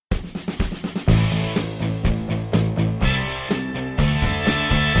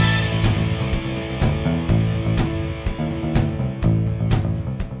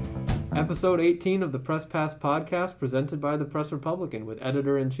episode 18 of the Press Pass podcast, presented by the Press Republican, with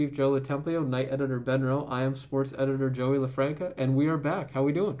editor-in-chief Joe LaTemplio, night editor Ben Rowe. I am sports editor Joey LaFranca, and we are back. How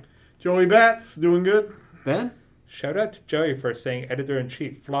we doing? Joey Bats, doing good. Ben? Shout out to Joey for saying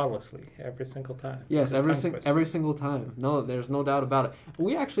editor-in-chief flawlessly every single time. Yes, every single time. No, there's no doubt about it.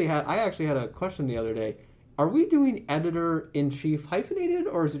 I actually had a question the other day. Are we doing editor-in-chief hyphenated,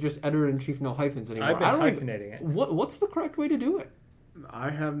 or is it just editor-in-chief no hyphens anymore? I've been hyphenating it. What's the correct way to do it? I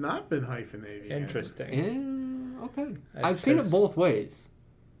have not been hyphenating. Interesting. Okay. I've seen it both ways,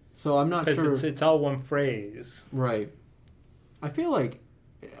 so I'm not sure. It's all one phrase. Right. I feel like,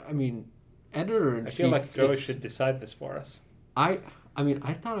 editor-in-chief... I feel like Joey should decide this for us. I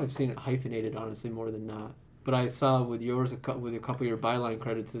thought I've seen it hyphenated, honestly, more than not. But I saw with yours, with a couple of your byline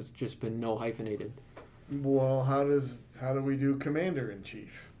credits, it's just been no hyphenated. Well, how do we do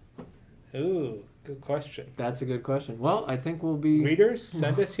commander-in-chief? Ooh, good question. That's a good question. Well, I think we'll be... Readers,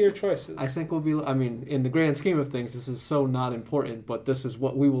 send us your choices. I think we'll be... in the grand scheme of things, this is so not important, but this is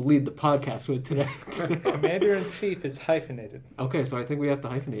what we will lead the podcast with today. Commander-in-chief is hyphenated. Okay, so I think we have to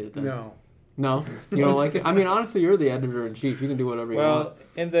hyphenate it then. No, you don't like it. Honestly, you're the editor-in-chief. You can do whatever you want. Well,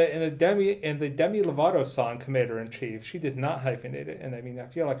 in the Demi Lovato song "Commander-in-Chief," she does not hyphenate it, and I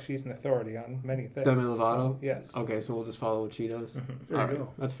feel like she's an authority on many things. Demi Lovato. So, yes. Okay, so we'll just follow what she does. Mm-hmm. All right,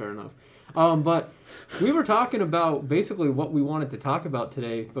 that's fair enough. But we were talking about basically what we wanted to talk about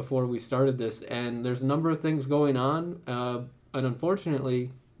today before we started this, and there's a number of things going on, and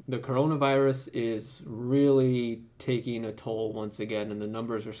unfortunately, the coronavirus is really taking a toll once again, and the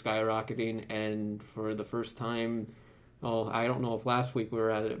numbers are skyrocketing. And for the first time, I don't know if last week we were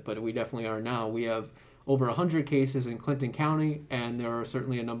at it, but we definitely are now. We have over 100 cases in Clinton County, and there are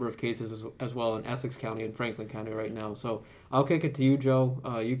certainly a number of cases as well in Essex County and Franklin County right now. So I'll kick it to you, Joe.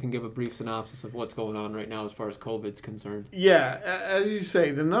 You can give a brief synopsis of what's going on right now as far as COVID's concerned. Yeah, as you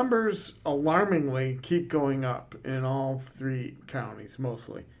say, the numbers alarmingly keep going up in all three counties,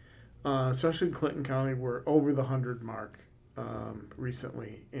 mostly. Especially in Clinton County, we're over the 100 mark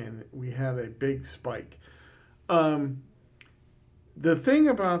recently, and we had a big spike. The thing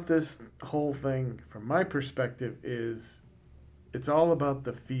about this whole thing, from my perspective, is it's all about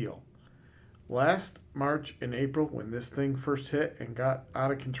the feel. Last March and April, when this thing first hit and got out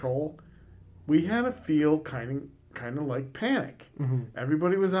of control, we had a feel kind of like panic. Mm-hmm.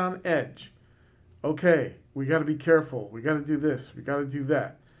 Everybody was on edge. Okay, we got to be careful. We got to do this. We got to do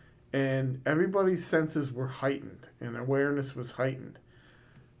that. And everybody's senses were heightened, and awareness was heightened.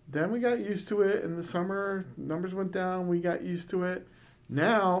 Then we got used to it. In the summer, numbers went down. We got used to it.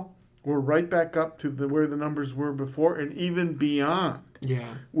 Now we're right back up to where the numbers were before, and even beyond.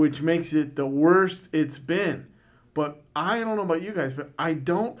 Yeah. Which makes it the worst it's been. But I don't know about you guys, but I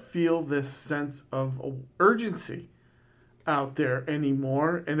don't feel this sense of urgency out there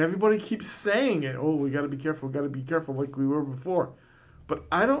anymore. And everybody keeps saying it. Oh, we got to be careful. We got to be careful, like we were before. But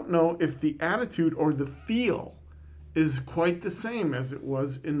I don't know if the attitude or the feel is quite the same as it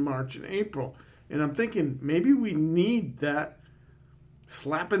was in March and April. And I'm thinking maybe we need that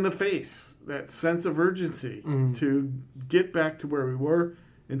slap in the face, that sense of urgency to get back to where we were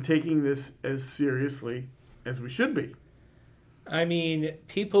and taking this as seriously as we should be.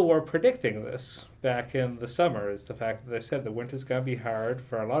 People were predicting this back in the summer, is the fact that they said the winter's going to be hard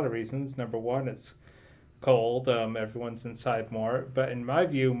for a lot of reasons. Number one, it's cold. Everyone's inside more. But in my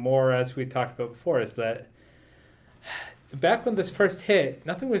view, more as we talked about before, is that back when this first hit,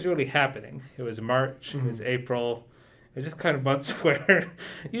 nothing was really happening. It was March, it was April. It was just kind of months where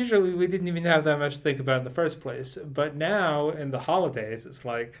usually we didn't even have that much to think about in the first place. But now in the holidays, it's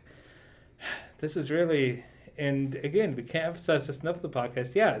like, this is really, and again, we can't emphasize this enough in the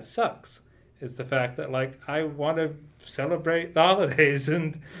podcast. Yeah, it sucks. Is the fact that, I want to celebrate the holidays,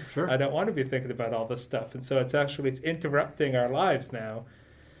 and sure, I don't want to be thinking about all this stuff. And so it's interrupting our lives now.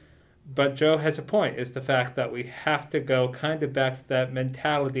 But Joe has a point, is the fact that we have to go kind of back to that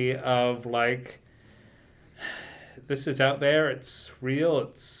mentality of, this is out there, it's real,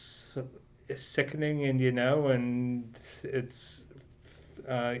 it's sickening, and, and it's,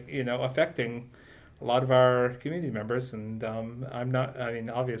 affecting a lot of our community members. And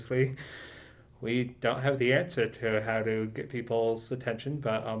obviously, we don't have the answer to how to get people's attention,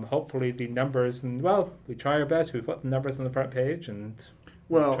 but hopefully the numbers, and we try our best. We put the numbers on the front page and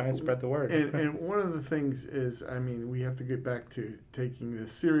try and spread the word. And one of the things is, we have to get back to taking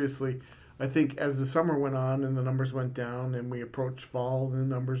this seriously. I think as the summer went on and the numbers went down and we approached fall, the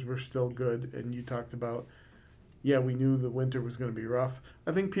numbers were still good. And you talked about, we knew the winter was going to be rough.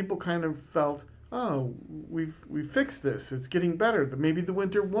 I think people kind of felt, oh, we've fixed this. It's getting better. Maybe the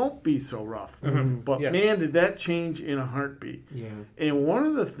winter won't be so rough. But Yes. man, did that change in a heartbeat. Yeah. And one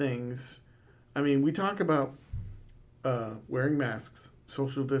of the things, I mean, we talk about wearing masks,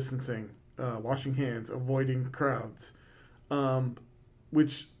 social distancing, washing hands, avoiding crowds,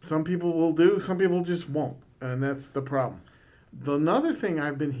 which some people will do, some people just won't. And that's the problem. Another thing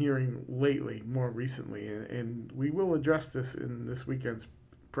I've been hearing lately, more recently, and we will address this in this weekend's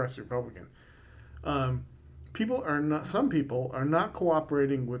Press Republican, some people are not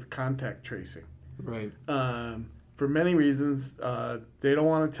cooperating with contact tracing. Right. For many reasons. They don't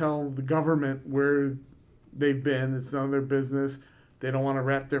want to tell the government where they've been. It's none of their business. They don't want to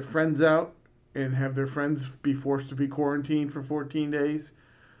rat their friends out and have their friends be forced to be quarantined for 14 days.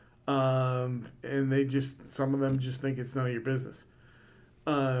 And some of them just think it's none of your business.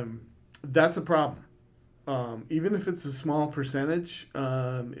 That's a problem. Even if it's a small percentage,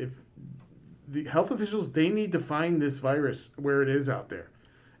 if the health officials, they need to find this virus where it is out there.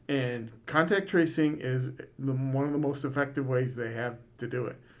 And contact tracing is one of the most effective ways they have to do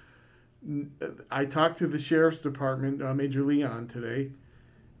it. I talked to the sheriff's department, Major Leon, today.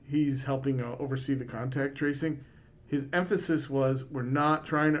 He's helping oversee the contact tracing. His emphasis was, we're not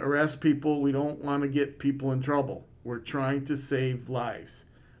trying to arrest people. We don't want to get people in trouble. We're trying to save lives.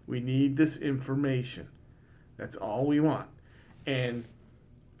 We need this information. That's all we want. And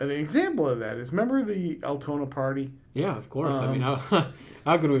an example of that is, remember the Altona party? Yeah, of course. I mean,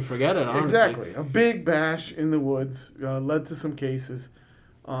 how could we forget it, honestly? Exactly. A big bash in the woods led to some cases.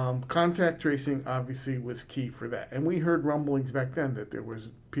 Contact tracing obviously was key for that. And we heard rumblings back then that there was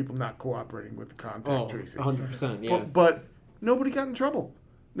people not cooperating with the contact tracing. 100%, yeah. But nobody got in trouble.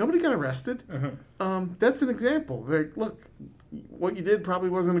 Nobody got arrested. That's an example. Like, look, what you did probably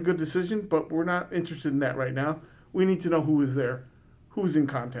wasn't a good decision, but we're not interested in that right now. We need to know who was there, who was in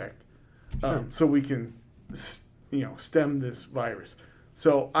contact, so we can, stem this virus.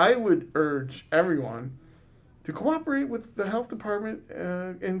 So I would urge everyone to cooperate with the health department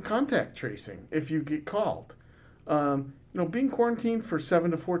in contact tracing if you get called. Being quarantined for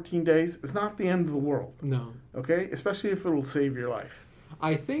 7 to 14 days is not the end of the world. No. Okay? Especially if it'll save your life.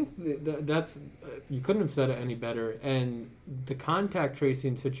 I think that's you couldn't have said it any better. And the contact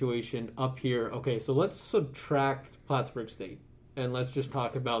tracing situation up here. Okay, so let's subtract Plattsburgh State and let's just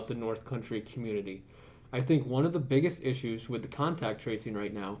talk about the North Country community. I think one of the biggest issues with the contact tracing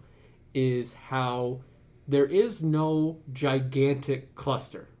right now is how there is no gigantic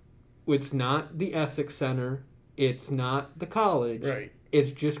cluster. It's not the Essex Center. It's not the college. Right.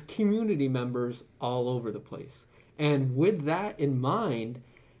 It's just community members all over the place. And with that in mind,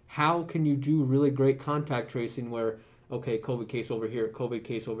 how can you do really great contact tracing where, okay, COVID case over here, COVID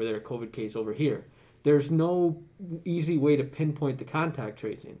case over there, COVID case over here? There's no easy way to pinpoint the contact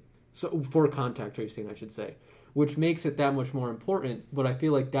tracing. So for contact tracing, I should say, which makes it that much more important. But I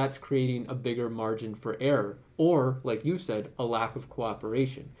feel like that's creating a bigger margin for error, or like you said, a lack of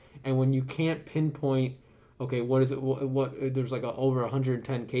cooperation. And when you can't pinpoint, okay, what is it? What there's like over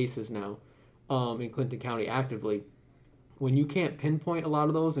 110 cases now in Clinton County actively. When you can't pinpoint a lot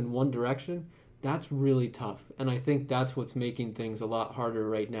of those in one direction, that's really tough. And I think that's what's making things a lot harder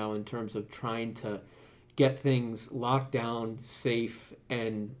right now in terms of trying to get things locked down, safe,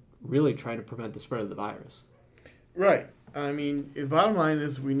 and really trying to prevent the spread of the virus. Right. I mean, the bottom line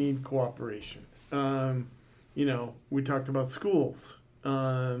is we need cooperation. We talked about schools.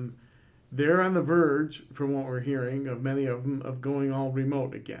 They're on the verge, from what we're hearing, of many of them, of going all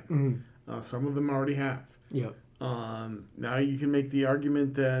remote again. Some of them already have. Yep. Now you can make the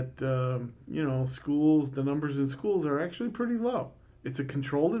argument that, schools, the numbers in schools are actually pretty low. It's a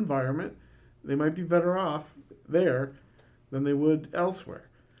controlled environment. They might be better off there than they would elsewhere.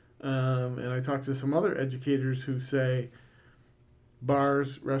 And I talked to some other educators who say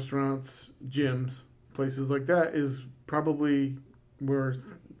bars, restaurants, gyms, places like that is probably where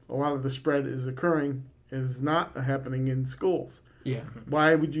a lot of the spread is occurring, is not happening in schools. Yeah.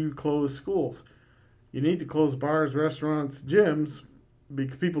 Why would you close schools? You need to close bars, restaurants, gyms,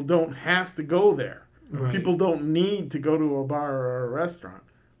 because people don't have to go there. Right. People don't need to go to a bar or a restaurant.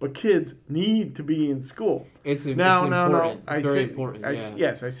 But kids need to be in school. It's important. It's very important.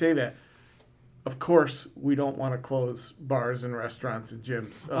 Yes, I say that. Of course, we don't want to close bars and restaurants and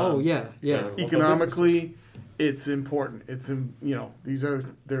gyms. Yeah. Economically, it's important.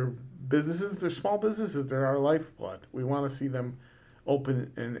 They're businesses. They're small businesses. They're our lifeblood. We want to see them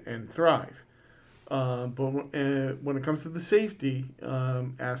open and thrive. But when it comes to the safety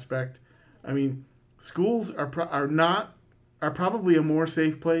aspect, I mean, schools are probably a more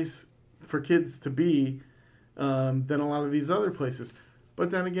safe place for kids to be than a lot of these other places. But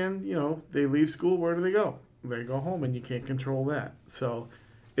then again, they leave school. Where do they go? They go home, and you can't control that. So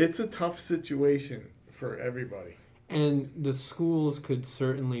it's a tough situation for everybody. And the schools could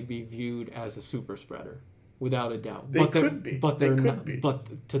certainly be viewed as a super spreader, without a doubt. They could be. But They they're could not. be.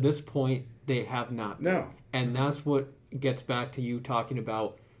 But to this point, they have not been. No. And that's what gets back to you talking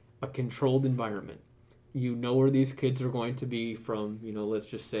about a controlled environment. You know where these kids are going to be from, let's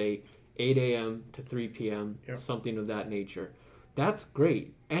just say 8 a.m. to 3 p.m., Yep. something of that nature. That's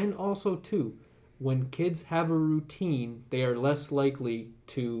great. And also, too, when kids have a routine, they are less likely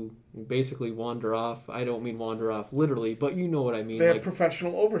to basically wander off. I don't mean wander off literally, but you know what I mean. They have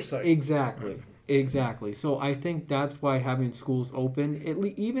professional oversight. Exactly. So I think that's why having schools open,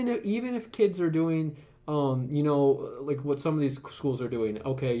 even if kids are doing, like what some of these schools are doing.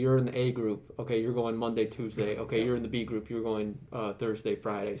 Okay, you're in the A group. Okay, you're going Monday, Tuesday. Okay, you're in the B group. You're going Thursday,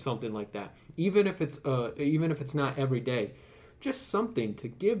 Friday, something like that. Even if it's not every day, just something to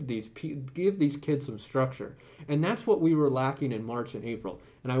give these kids some structure. And that's what we were lacking in March and April.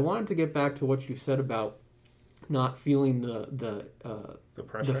 And I wanted to get back to what you said about not feeling the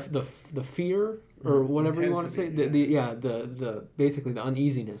pressure, the fear, or whatever you want to say. The basically the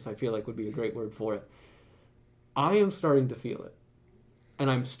uneasiness, I feel like, would be a great word for it. I am starting to feel it, and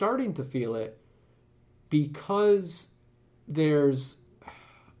I'm starting to feel it because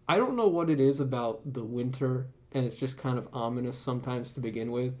I don't know what it is about the winter, and it's just kind of ominous sometimes to begin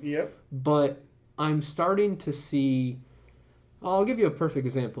with. Yep. But I'm starting to see. I'll give you a perfect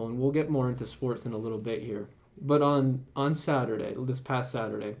example, and we'll get more into sports in a little bit here. But on Saturday, this past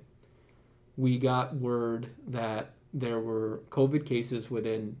Saturday, we got word that there were COVID cases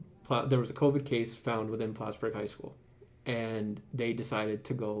there was a COVID case found within Plattsburgh High School, and they decided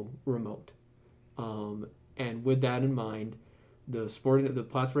to go remote. And with that in mind, the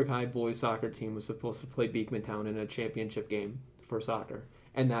Plattsburgh High boys soccer team was supposed to play Beekmantown in a championship game for soccer,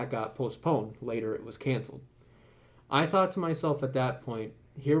 and that got postponed. Later, it was canceled. I thought to myself at that point,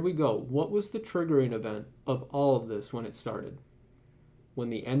 here we go. What was the triggering event of all of this when it started? When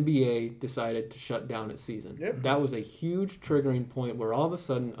the NBA decided to shut down its season. Yep. That was a huge triggering point where all of a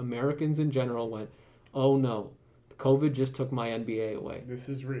sudden Americans in general went, oh no, COVID just took my NBA away. This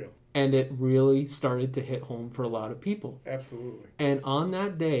is real. And it really started to hit home for a lot of people. Absolutely. And on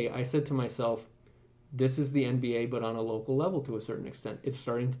that day, I said to myself, this is the NBA, but on a local level to a certain extent. It's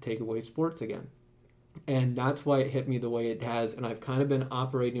starting to take away sports again. And that's why it hit me the way it has. And I've kind of been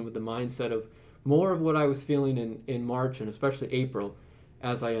operating with the mindset of more of what I was feeling in March and especially April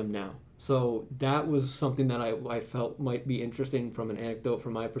as I am now. So that was something that I felt might be interesting from an anecdote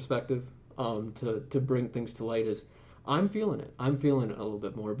from my perspective, to bring things to light is I'm feeling it. I'm feeling it a little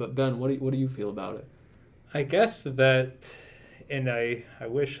bit more. But Ben, what do you feel about it? I guess that, and I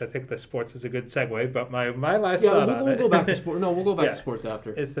think the sports is a good segue, but my last thought on it... we'll go back to sports. No, we'll go back to sports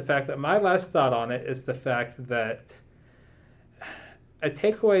after. Is the fact that my last thought on it is the fact that a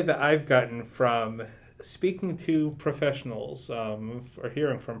takeaway that I've gotten from speaking to professionals, or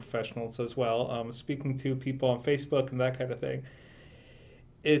hearing from professionals as well, speaking to people on Facebook and that kind of thing,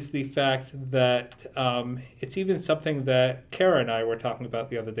 is the fact that it's even something that Kara and I were talking about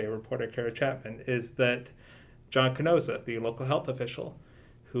the other day, reporter Kara Chapman, is that John Canosa, the local health official,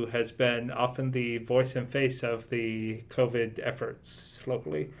 who has been often the voice and face of the COVID efforts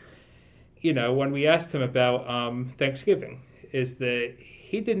locally, when we asked him about Thanksgiving, is that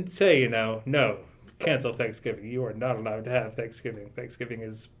he didn't say, no, cancel Thanksgiving. You are not allowed to have Thanksgiving. Thanksgiving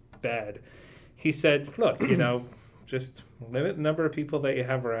is bad. He said, look, just limit the number of people that you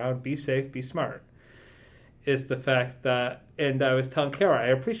have around. Be safe, be smart. Is the fact that, and I was telling Kara, I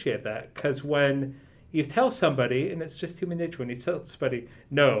appreciate that, because when you tell somebody, and it's just human nature, when you tell somebody,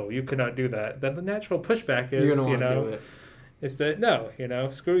 no, you cannot do that, then the natural pushback is, is that,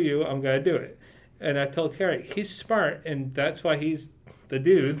 no, screw you, I'm going to do it. And I told Kara, he's smart, and that's why he's the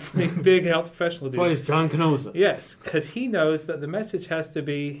dude, the big health professional dude. That's why it's John Canosa. Yes, because he knows that the message has to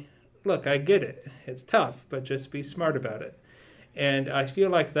be, look, I get it. It's tough, but just be smart about it. And I feel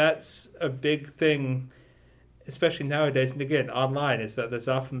like that's a big thing, especially nowadays, and again, online, is that there's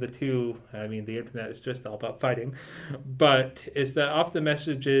often the internet is just all about fighting, but is that often the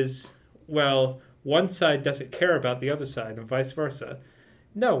message is, well, one side doesn't care about the other side and vice versa.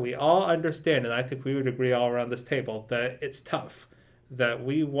 No, we all understand, and I think we would agree all around this table, that it's tough, that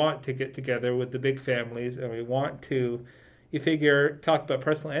we want to get together with the big families, and we want to, talk about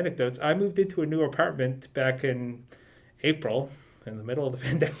personal anecdotes. I moved into a new apartment back in April, in the middle of the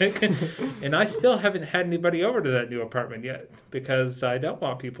pandemic, and I still haven't had anybody over to that new apartment yet, because I don't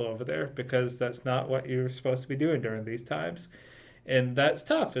want people over there, because that's not what you're supposed to be doing during these times. And that's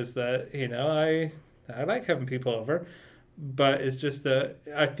tough, is that, I like having people over, but it's just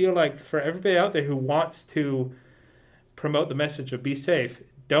I feel like for everybody out there who wants to promote the message of be safe,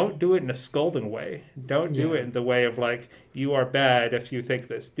 don't do it in a scolding way. Don't do it in the way of like, you are bad if you think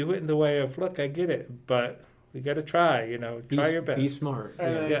this. Do it in the way of, look, I get it, but we got to try, try your best. Be smart.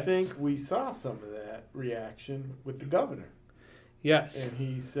 And I think we saw some of that reaction with the governor. Yes. And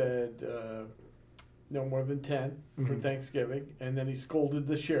he said no more than 10 for Thanksgiving. And then he scolded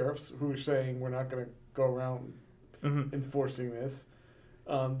the sheriffs who were saying we're not going to go around enforcing this.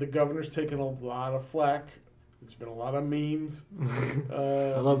 The governor's taken a lot of flack. There's been a lot of memes.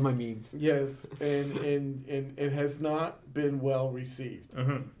 I love my memes. Yes, and it has not been well received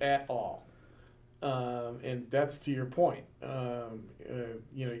at all. And that's to your point.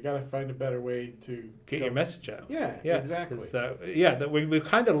 You got to find a better way to get your message out. Yeah, yes, exactly. That we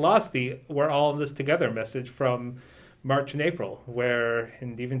kind of lost the "we're all in this together" message from March and April,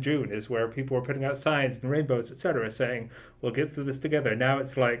 and even June is where people were putting out signs and rainbows, etc., saying we'll get through this together. Now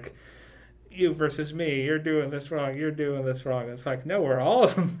it's like, you versus me, you're doing this wrong, you're doing this wrong. It's like, no, we're all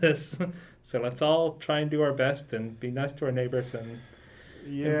in this. So let's all try and do our best and be nice to our neighbors. And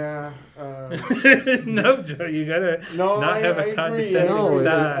no, Joe, you gotta have a condescending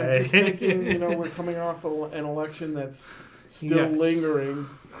side. I'm just thinking, we're coming off an election that's still lingering,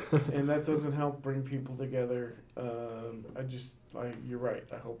 and that doesn't help bring people together. You're right.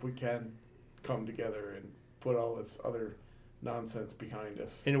 I hope we can come together and put all this other nonsense behind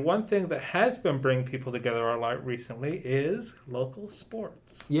us. And one thing that has been bringing people together a lot recently is local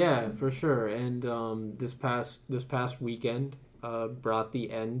sports. Yeah, for sure. And this past weekend brought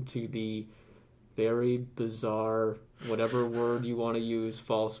the end to the very bizarre, whatever word you want to use,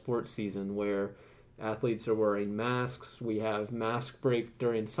 fall sports season, where athletes are wearing masks. We have mask break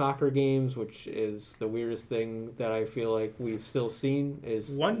during soccer games, which is the weirdest thing that I feel like we've still seen.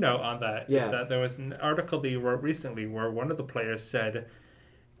 Is one note on that is that there was an article that you wrote recently where one of the players said,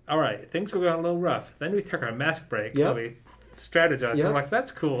 all right, things were going a little rough. Then we took our mask break and we strategized. Yep. I'm like,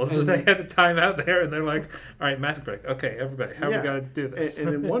 that's cool. So they had a time out there and they're like, all right, mask break. Okay, everybody, how are we going to do this? And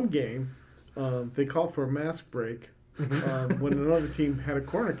in one game, they called for a mask break when another team had a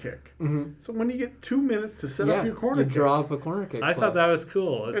corner kick. So when you get 2 minutes to set up your corner kick. Draw up a corner kick. I thought that was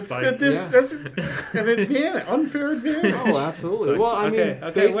cool. That's an advantage, unfair advantage. Oh, absolutely.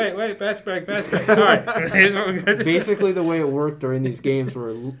 So, wait, mask break. All right, here's what we're going to do. Basically, the way it worked during these games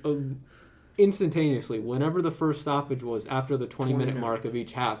were instantaneously, whenever the first stoppage was after the 20-minute mark of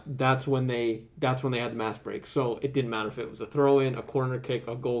each half, that's when they had the mask break. So it didn't matter if it was a throw-in, a corner kick,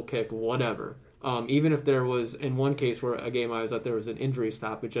 a goal kick, whatever. Even if there was, in one case where a game I was at, there was an injury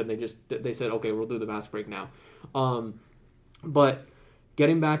stoppage, and they said, okay, we'll do the mask break now. But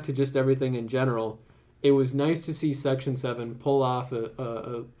getting back to just everything in general, it was nice to see Section 7 pull off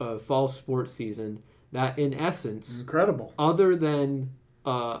a fall sports season that, in essence, incredible. Other than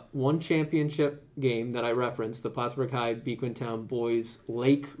one championship game that I referenced, the Plattsburgh High Beekman Boys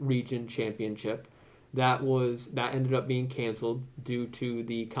Lake Region Championship, that ended up being canceled due to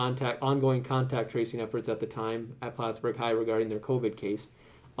the ongoing contact tracing efforts at the time at Plattsburgh High regarding their COVID case.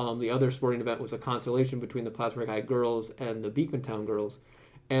 The other sporting event was a consolation between the Plattsburgh High girls and the Beekman girls.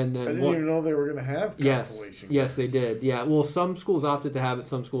 And then I didn't even know they were going to have consolation. Yes, they did. Yeah, well, some schools opted to have it,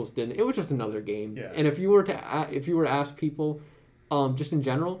 some schools didn't. It was just another game. Yeah. And if you were to ask people, just in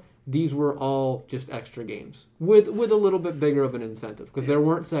general, these were all just extra games with a little bit bigger of an incentive because there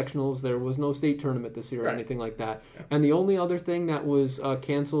weren't sectionals, there was no state tournament this year or anything like that. Yeah. And the only other thing that was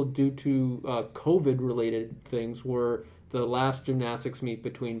canceled due to COVID-related things were the last gymnastics meet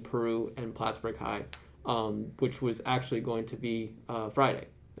between Peru and Plattsburgh High, which was actually going to be Friday,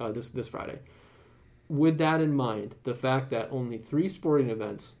 this Friday. With that in mind, the fact that only 3 sporting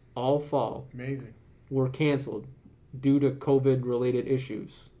events all fall were canceled due to COVID-related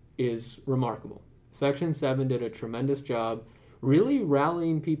issues is remarkable. Section 7 did a tremendous job really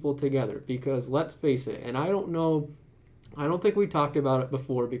rallying people together because, let's face it, and I don't think we talked about it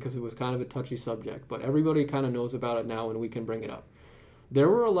before because it was kind of a touchy subject, but everybody kind of knows about it now and we can bring it up. There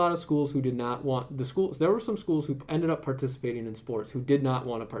were a lot of schools who did not want there were some schools who ended up participating in sports who did not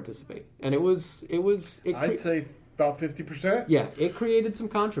want to participate. And I'd say about 50%? Yeah, it created some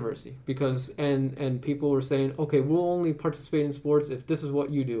controversy because and people were saying, okay, we'll only participate in sports if this is what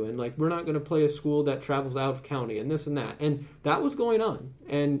you do, and like we're not going to play a school that travels out of county and this and that. And that was going on.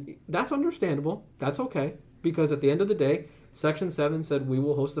 And that's understandable. That's okay. Because at the end of the day, Section 7 said we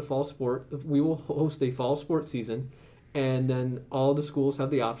will host a fall sports season, and then all the schools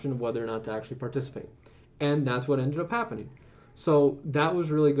have the option of whether or not to actually participate. And that's what ended up happening. So that was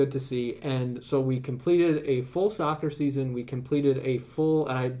really good to see. And so we completed a full soccer season. We completed a full,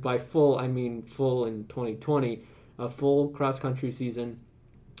 and by full I mean full in 2020, a full cross-country season,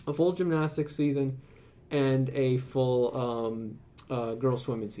 a full gymnastics season, and a full girls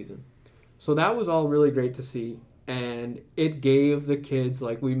swimming season. So that was all really great to see, and it gave the kids,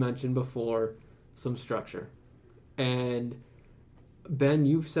 like we mentioned before, some structure. And Ben,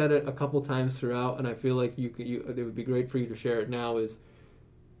 you've said it a couple times throughout, and I feel like it would be great for you to share it now, is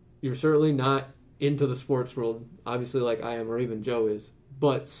you're certainly not into the sports world, obviously like I am or even Joe is,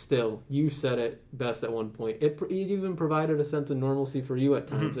 but still, you said it best at one point. It even provided a sense of normalcy for you at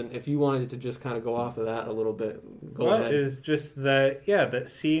times, and if you wanted to just kind of go off of that a little bit, go ahead. Is just that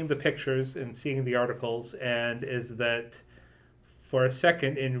seeing the pictures and seeing the articles, and is that for a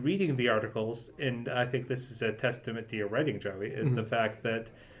second in reading the articles, and I think this is a testament to your writing, Joey, is the fact that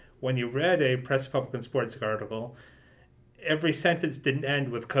when you read a Press Republican Sports article, every sentence didn't end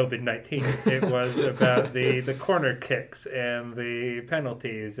with COVID-19. It was about the corner kicks and the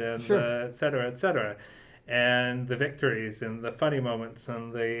penalties and et cetera, and the victories and the funny moments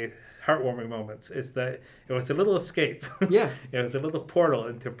and the heartwarming moments. Is that it was a little escape. Yeah. It was a little portal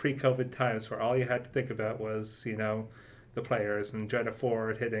into pre-COVID times where all you had to think about was, the players and Jenna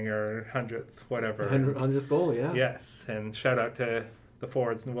Ford hitting her 100th, whatever. 100th goal, yeah. Yes, and shout out to the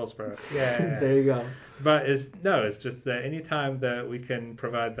Fords in Willsboro. Yeah. There you go. But it's just that any time that we can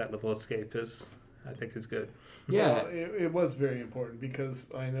provide that little escape I think is good. Yeah. Well, it was very important because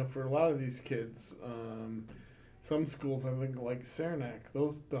I know for a lot of these kids, some schools, I think like Saranac,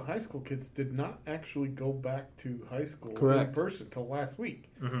 the high school kids did not actually go back to high school in person till last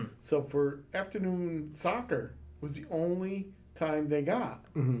week. Mm-hmm. So for afternoon soccer was the only time they got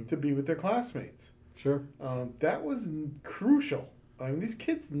to be with their classmates. Sure. That was crucial. I mean, these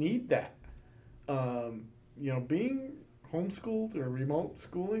kids need that. Being homeschooled or remote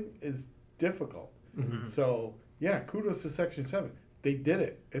schooling is difficult. Mm-hmm. So, kudos to Section 7. They did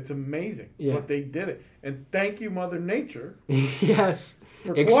it. It's amazing. Yeah. But they did it. And thank you, Mother Nature. Yes.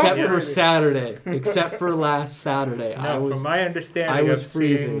 Except for Saturday. Except for last Saturday. From my understanding of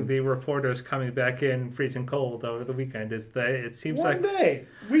freezing. Seeing the reporters coming back in freezing cold over the weekend is that it seems One day.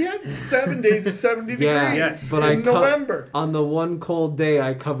 We had 7 days of 70 degrees in November. On the one cold day,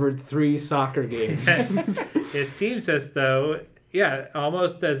 I covered 3 soccer games. It seems as though,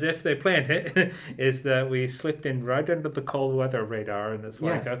 almost as if they planned it, is that we slipped in right under the cold weather radar, and it's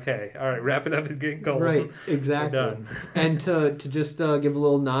like, okay, all right, wrap it up, it's getting cold. Right, exactly. We're done. And to just give a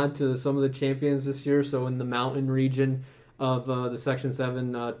little nod to some of the champions this year, so in the mountain region of the Section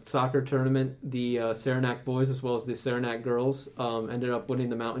 7 soccer tournament, the Saranac boys as well as the Saranac girls ended up winning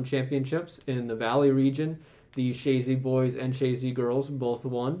the mountain championships. In the valley region, the Chazy boys and Chazy girls both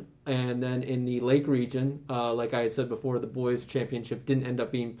won. And then in the Lake region, like I had said before, the boys' championship didn't end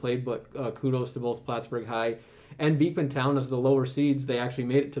up being played, but kudos to both Plattsburgh High and Beekman Town as the lower seeds. They actually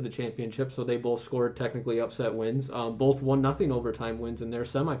made it to the championship, so they both scored technically upset wins. Both 1-0 overtime wins in their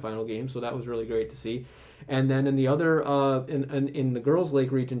semifinal game, so that was really great to see. And then in the other, in the girls'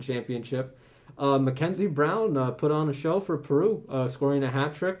 Lake region championship, Mackenzie Brown put on a show for Peru, scoring a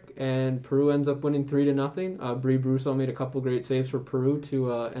hat trick, and Peru ends up winning 3-0. Bree Brusso made a couple great saves for Peru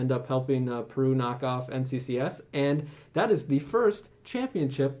to end up helping Peru knock off NCCS, and that is the first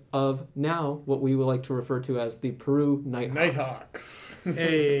championship of now what we would like to refer to as the Peru Nighthawks.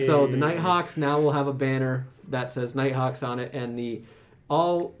 Hey. So the Nighthawks now will have a banner that says Nighthawks on it, and the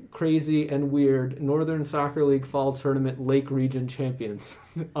all crazy and weird Northern Soccer League Fall Tournament Lake Region champions.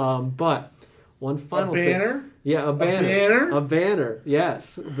 But one final banner? Thing. Yeah, a banner. A banner? A banner,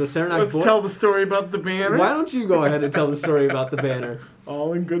 yes. The Saranac Let's tell the story about the banner. Why don't you go ahead and tell the story about the banner?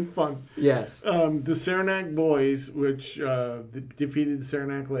 All in good fun. Yes. The Saranac boys, which defeated the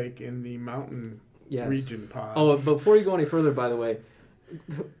Saranac Lake in the mountain region pod. Oh, before you go any further, by the way,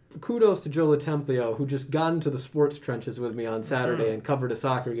 kudos to Joe Latempio, who just got into the sports trenches with me on Saturday and covered a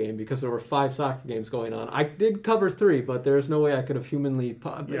soccer game because there were 5 soccer games going on. I did cover 3, but there's no way I could have humanly,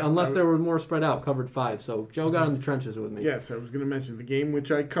 unless there were more spread out, covered 5. So Joe got in the trenches with me. Yes, I was going to mention the game which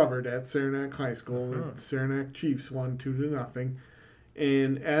I covered at Saranac High School. The Saranac Chiefs won 2-0.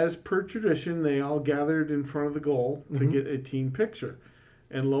 And as per tradition, they all gathered in front of the goal to get a team picture.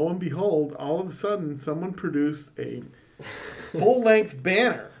 And lo and behold, all of a sudden, someone produced a full-length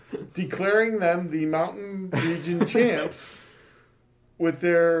banner declaring them the Mountain Region champs with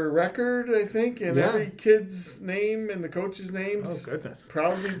their record, I think, and every kid's name and the coach's names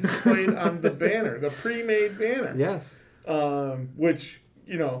proudly displayed on the banner, the pre-made banner. Yes. Which,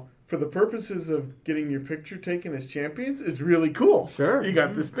 for the purposes of getting your picture taken as champions is really cool. Sure. You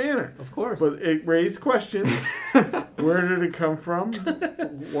got this banner. Of course. But it raised questions Where did it come from?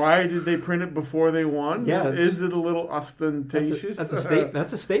 Why did they print it before they won? Yeah, is it a little ostentatious?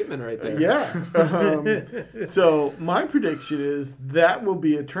 That's a statement right there. Yeah. So my prediction is that will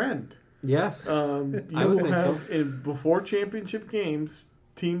be a trend. Yes. You I would will think have before championship games,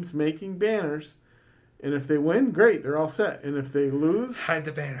 teams making banners. And if they win, great, they're all set. And if they lose, Hide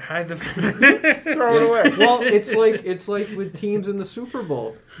the banner. Hide the banner. throw it away. Well, it's like with teams in the Super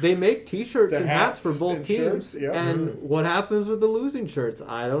Bowl. They make T-shirts The and hats for hats both and teams. shirts, yeah. And what happens with the losing shirts?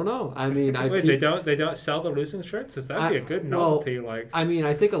 I don't know. I mean, Wait, they don't sell the losing shirts? That'd be a good novelty. I mean,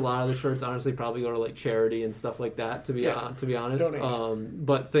 I think a lot of the shirts honestly probably go to like charity and stuff like that. To be honest,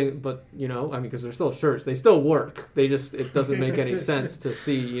 but you know, I mean, because they're still shirts, they still work. It doesn't make any sense to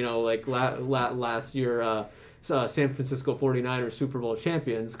see, you know, like last year. San Francisco 49ers Super Bowl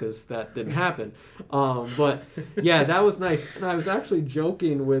champions, because that didn't happen. But yeah, that was nice. And I was actually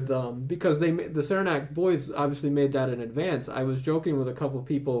joking with because the Saranac boys obviously made that in advance. I was joking with a couple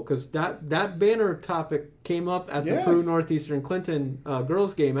people because that banner topic came up at the Peru Northeastern Clinton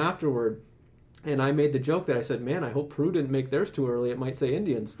girls game afterward. And I made the joke that I said, man, I hope Peru didn't make theirs too early. It might say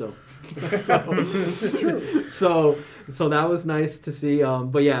Indian still. It's true. So that was nice to see.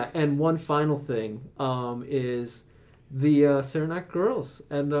 But yeah, and one final thing is the Saranac girls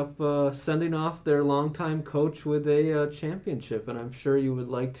end up sending off their longtime coach with a championship, and I'm sure you would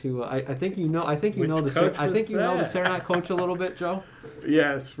like to. I think you know the Saranac coach a little bit, Joe.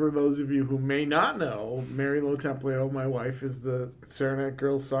 Yes, for those of you who may not know, Mary Lo Templio, my wife, is the Saranac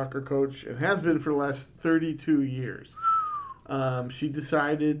girls soccer coach and has been for the last 32 years. She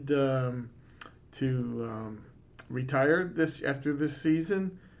decided to retire after this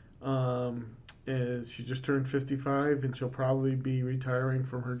season. She just turned 55, and she'll probably be retiring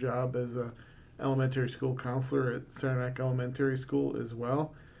from her job as a elementary school counselor at Saranac Elementary School as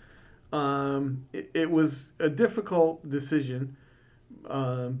well. It was a difficult decision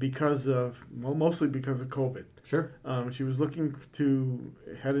mostly because of COVID. Sure. She was looking to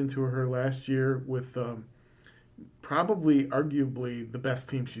head into her last year with probably, arguably, the best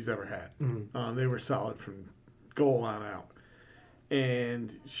team she's ever had. Mm-hmm. They were solid from goal on out.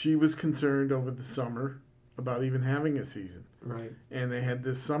 And she was concerned over the summer about even having a season. Right. And they had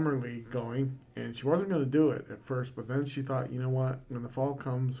this summer league going, and she wasn't going to do it at first, but then she thought, you know what, when the fall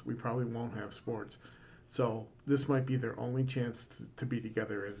comes, we probably won't have sports. So this might be their only chance to be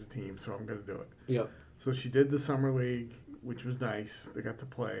together as a team, so I'm going to do it. Yep. So she did the summer league, which was nice. They got to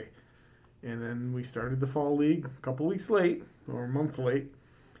play. And then we started the fall league a couple weeks late, or a month late.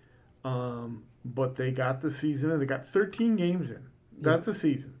 But they got the season, and they got 13 games in. That's a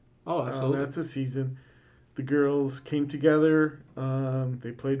season. Oh, absolutely. That's a season. The girls came together.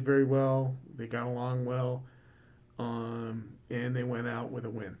 They played very well. They got along well. And they went out with a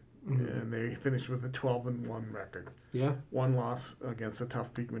win. Mm-hmm. And they finished with a 12-1 record. Yeah. One loss against a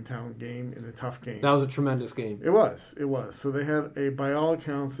tough Beekman Town game in a tough game. That was a tremendous game. It was. So they had by all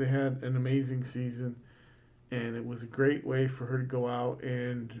accounts, they had an amazing season. And it was a great way for her to go out.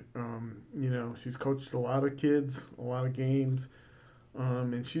 And, she's coached a lot of kids, a lot of games.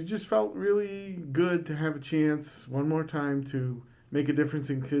 And she just felt really good to have a chance one more time to make a difference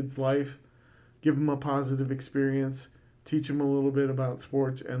in kids' life, give them a positive experience, teach them a little bit about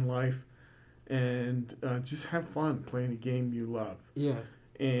sports and life, and just have fun playing a game you love. Yeah.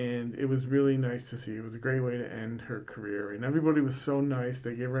 And it was really nice to see. It was a great way to end her career. And everybody was so nice.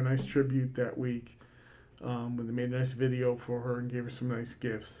 They gave her a nice tribute that week. When they made a nice video for her and gave her some nice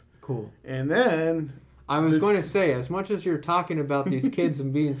gifts. Cool. And then... I was going to say, as much as you're talking about these kids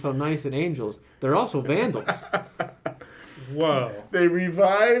and being so nice and angels, they're also vandals. Whoa. They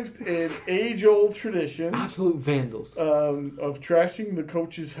revived an age-old tradition. Absolute vandals. Of trashing the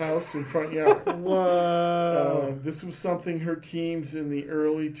coach's house and front yard. Whoa. This was something her teams in the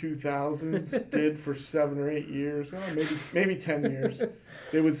early 2000s did for 7 or 8 years. Well, maybe 10 years.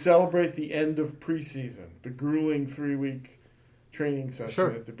 They would celebrate the end of preseason, the grueling 3-week training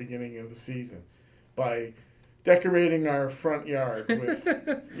session at the beginning of the season, by decorating our front yard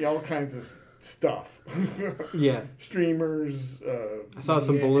with all kinds of stuff. Yeah. Streamers. I saw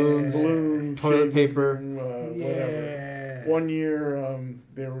some balloons, toilet paper. Whatever. One year,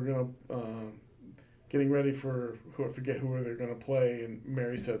 they were getting ready for, I forget who they're going to play, and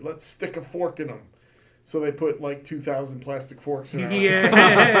Mary said, let's stick a fork in them. So they put like 2,000 plastic forks in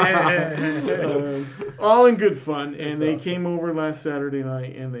all in good fun. That's and they awesome. came over last Saturday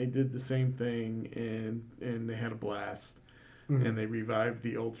night, and they did the same thing, and they had a blast. Mm-hmm. And they revived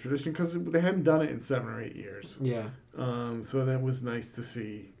the old tradition because they hadn't done it in 7 or 8 years. Yeah. So that was nice to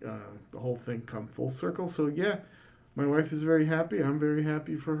see the whole thing come full circle. So, yeah, my wife is very happy. I'm very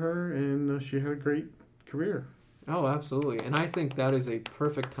happy for her, and she had a great career. Oh, absolutely. And I think that is a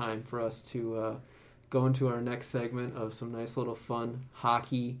perfect time for us to go into our next segment of some nice little fun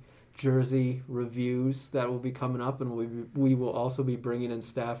hockey jersey reviews that will be coming up. And we will also be bringing in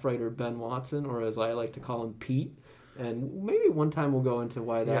staff writer Ben Watson, or as I like to call him, Pete. And maybe one time we'll go into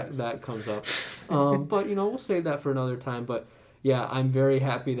why that comes up. But, we'll save that for another time. But, yeah, I'm very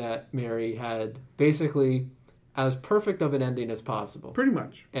happy that Mary had basically as perfect of an ending as possible. Pretty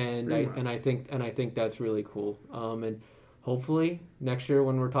much. And I think that's really cool. And hopefully next year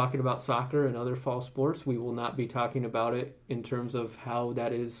when we're talking about soccer and other fall sports, we will not be talking about it in terms of how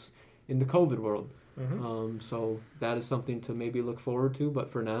that is in the COVID world. Mm-hmm. So that is something to maybe look forward to. But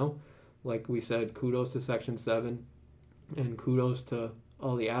for now, like we said, kudos to Section 7 and kudos to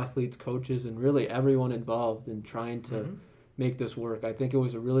all the athletes, coaches, and really everyone involved in trying to make this work. I think it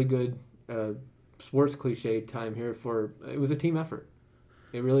was a really good sports cliche time here it was a team effort.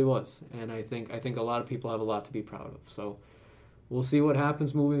 It really was. And I think a lot of people have a lot to be proud of. So we'll see what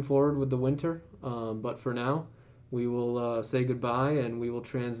happens moving forward with the winter. But for now, we will say goodbye and we will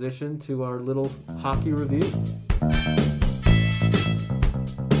transition to our little hockey review.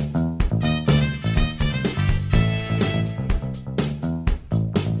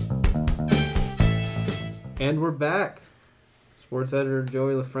 And we're back. Sports editor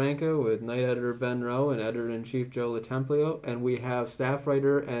Joey LaFranca with night editor Ben Rowe and editor-in-chief Joe LaTemplio. And we have staff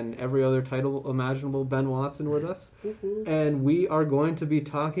writer and every other title imaginable Ben Watson with us. Mm-hmm. And we are going to be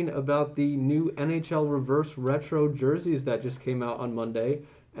talking about the new NHL Reverse Retro jerseys that just came out on Monday.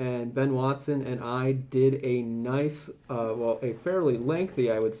 And Ben Watson and I did a nice, a fairly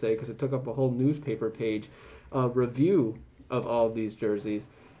lengthy, I would say, because it took up a whole newspaper page, review of all of these jerseys.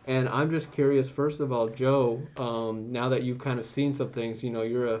 And I'm just curious, first of all, Joe, now that you've kind of seen some things,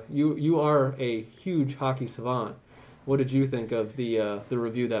 you are a huge hockey savant. What did you think of the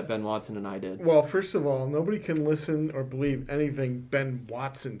review that Ben Watson and I did? Well, first of all, nobody can listen or believe anything Ben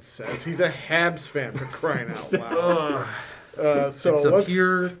Watson says. He's a Habs fan, for crying out loud. So it's a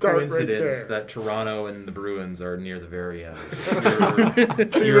pure coincidence right that Toronto and the Bruins are near the very end.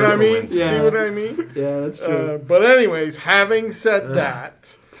 See what I mean? Yeah. See what I mean? Yeah, that's true. But anyways, having said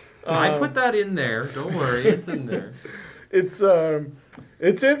that... I put that in there. Don't worry. It's in there. It's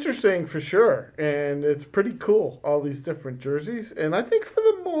interesting for sure, and it's pretty cool, all these different jerseys. And I think for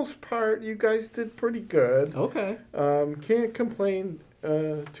the most part, you guys did pretty good. Okay. Can't complain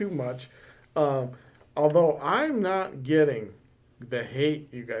too much. Although I'm not getting the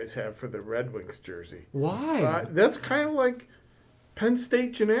hate you guys have for the Red Wings jersey. Why? That's kind of like Penn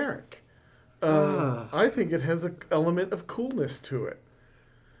State generic. I think it has an element of coolness to it.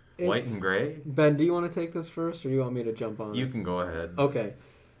 White and gray? Ben, do you want to take this first, or do you want me to jump on? You can go ahead. Okay.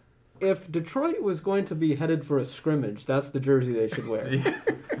 If Detroit was going to be headed for a scrimmage, that's the jersey they should wear.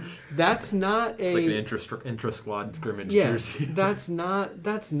 That's not it's like an intra-squad scrimmage jersey. that's not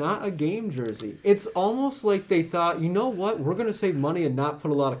a game jersey. It's almost like they thought, you know what, we're going to save money and not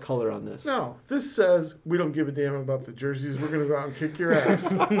put a lot of color on this. No, this says we don't give a damn about the jerseys. We're going to go out and kick your ass.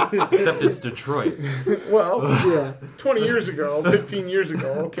 Except it's Detroit. Well, yeah, 20 years ago, 15 years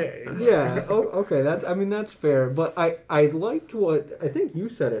ago, okay. Yeah, okay, that's fair. But I liked what, I think you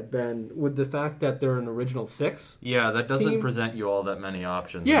said it, Ben, with the fact that they're an original six. Yeah, that doesn't present you all that many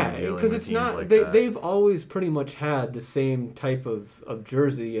options. Yeah, because it's not. Like they've always pretty much had the same type of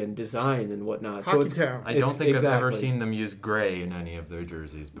jersey and design and whatnot. Hockey Town. I don't think I've ever seen them use gray in any of their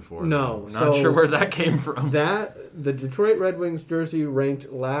jerseys before. No, I'm not sure where that came from. The Detroit Red Wings jersey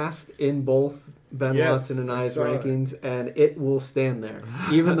ranked last in both Ben Watson and I's rankings, and it will stand there,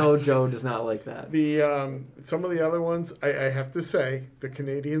 even though Joe does not like that. Some of the other ones, I have to say, the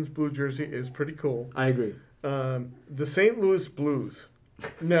Canadiens blue jersey is pretty cool. I agree. The St. Louis Blues.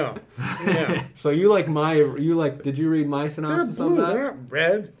 No. So did you read my synopsis they're blue, on that? they're not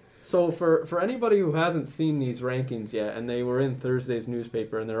red. So for anybody who hasn't seen these rankings yet, and they were in Thursday's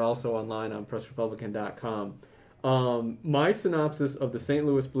newspaper, and they're also online on PressRepublican.com, my synopsis of the St.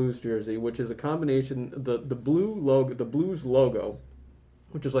 Louis Blues jersey, which is a combination, the Blues logo,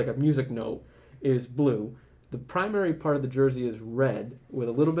 which is like a music note, is blue. The primary part of the jersey is red with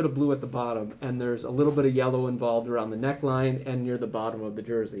a little bit of blue at the bottom, and there's a little bit of yellow involved around the neckline and near the bottom of the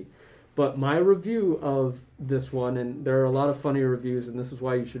jersey. But my review of this one, and there are a lot of funny reviews, and this is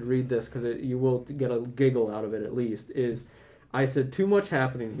why you should read this because you will get a giggle out of it at least, is I said, too much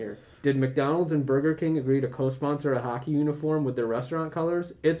happening here. Did McDonald's and Burger King agree to co-sponsor a hockey uniform with their restaurant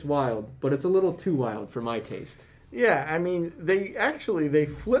colors? It's wild, but it's a little too wild for my taste. Yeah, I mean, they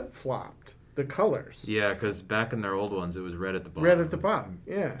flip-flopped the colors. Yeah, because back in their old ones, it was red at the bottom. Red at the bottom,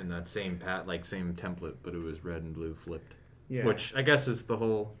 yeah. And that same template, but it was red and blue flipped. Yeah. Which I guess is the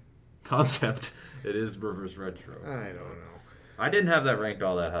whole concept. It is reverse retro. I don't know. I didn't have that ranked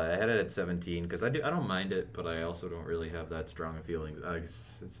all that high. I had it at 17 because I don't mind it, but I also don't really have that strong of feelings.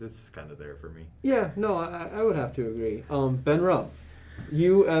 It's just kind of there for me. Yeah, no, I would have to agree. Ben Rupp,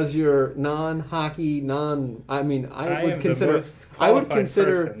 you as your non-hockey, I would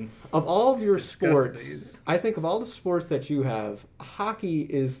consider person of all of your discuss sports, these. I think of all the sports that you have, hockey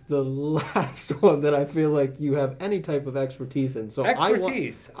is the last one that I feel like you have any type of expertise in. So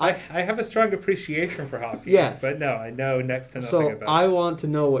Expertise. I have a strong appreciation for hockey. Yes. But no, I know next to nothing So about I it. want to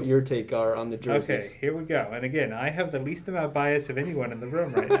know what your take are on the jerseys. Okay, here we go. And again, I have the least amount of bias of anyone in the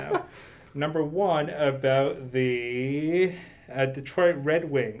room right now. Number one, about the Detroit Red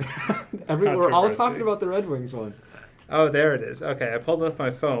Wings. We're all controversy. talking about the Red Wings one. Oh, there it is. Okay, I pulled up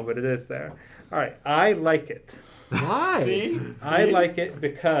my phone, but it is there. All right, I like it. Why? See? I like it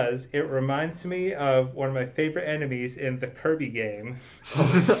because it reminds me of one of my favorite enemies in the Kirby game.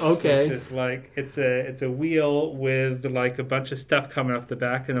 Okay. Which is like it's a wheel with like a bunch of stuff coming off the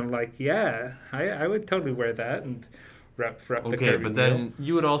back, and I'm like, yeah, I would totally wear that and rep the Okay, Kirby but wheel. then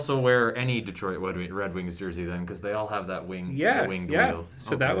you would also wear any Detroit Red Wings jersey then, because they all have that winged wheel.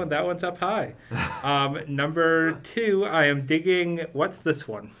 So Okay. that one's up high. Number two, I am digging. What's this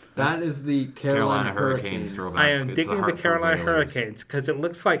one? That is the Carolina Hurricanes. throwback. I am It's digging the Hartford Carolina Whalers. Hurricanes because it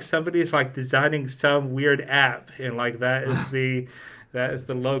looks like somebody's like designing some weird app, and like that is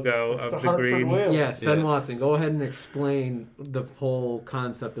the logo It's of the the Hartford green. Whalers. Yes, Ben Yeah. Watson, go ahead and explain the whole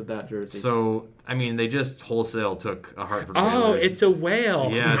concept of that jersey. So, I mean, they just wholesale took a Hartford Oh, Whalers. it's a whale.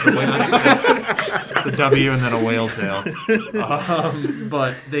 Yeah, it's a whale. It's a W and then a whale tail.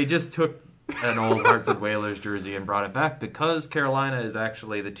 But they just took an old Hartford Whalers jersey and brought it back because Carolina is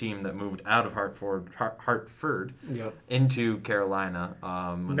actually the team that moved out of Hartford Yep. into Carolina.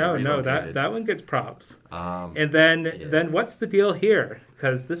 When No, they relocated. that one gets props. Um, And then what's the deal here?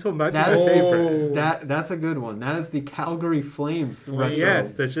 Because this one might be That my is favorite. that's a good one. That is the Calgary Flames retro.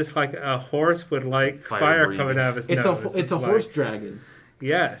 Yes, there's just like a horse with like Fire fire breathing. coming out of his It's nose. a like- horse dragon.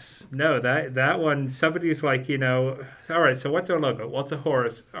 Yes. No, that one, somebody's like, all right, so what's our logo? Well, it's a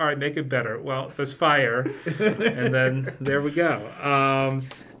horse. All right, make it better. Well, there's fire. And then there we go.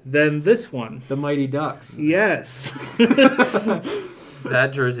 Then this one. The Mighty Ducks. Yes.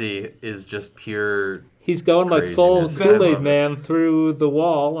 that jersey is just pure. He's going like full Craziness. I Kool-Aid love it. man through the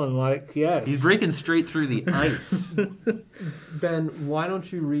wall and like, yes. He's breaking straight through the ice. Ben, why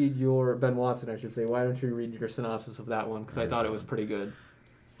don't you read Ben Watson, I should say, why don't you read your synopsis of that one? Because I thought it was pretty good.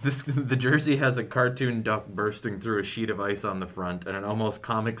 The jersey has a cartoon duck bursting through a sheet of ice on the front and an almost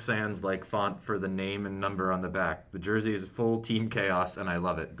Comic Sans-like font for the name and number on the back. The jersey is full team chaos, and I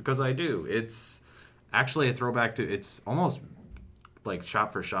love it because I do. It's actually a throwback to. It's almost like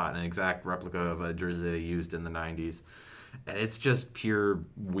shot for shot, an exact replica of a jersey they used in the 90s. And it's just pure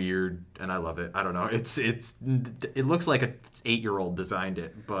weird, and I love it. I don't know. It looks like a 8-year-old designed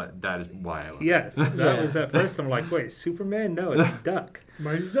it, but that is why I love it. Yes. That was at first I'm like, wait, Superman? No, it's a duck.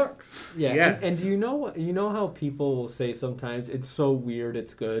 Mighty Ducks. Yeah, Yes. and do you know how people will say sometimes it's so weird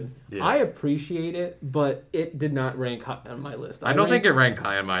it's good? Yeah. I appreciate it, but it did not rank high on my list. I don't think it ranked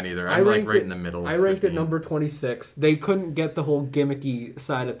high on mine either. I'm like right in the middle. I ranked it 15. number 26. They couldn't get the whole gimmicky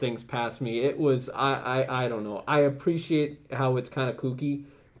side of things past me. It was I don't know. I appreciate how it's kind of kooky,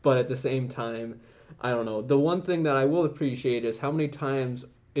 but at the same time, I don't know. The one thing that I will appreciate is how many times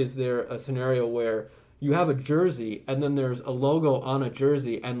is there a scenario where you have a jersey and then there's a logo on a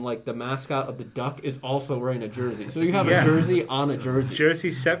jersey and like the mascot of the duck is also wearing a jersey. So you have Yeah. a jersey on a jersey.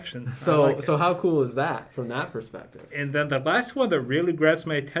 Jerseyception. So I like it. so how cool is that from that perspective? And then the last one that really grabs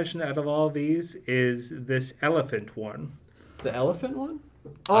my attention out of all these is this elephant one. The elephant one?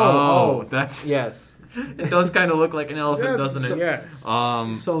 Oh, that's Yes. it does kind of look like an elephant, Yeah, doesn't it?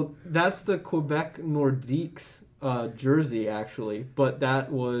 Yes. So that's the Quebec Nordiques jersey, actually, but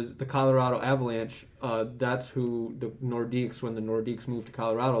that was the Colorado Avalanche. That's who the Nordiques, when the Nordiques moved to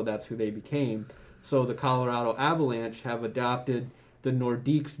Colorado, that's who they became. So the Colorado Avalanche have adopted the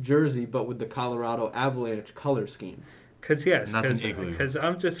Nordiques jersey, but with the Colorado Avalanche color scheme. Because yes, And that's an igloo. Because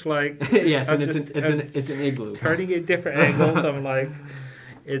I'm just like Yes, and I'm it's an igloo. turning at different angles. I'm like,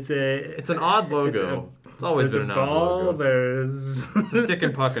 it's It's an odd logo. It's always there's been a an odd ball. logo. There's It's a stick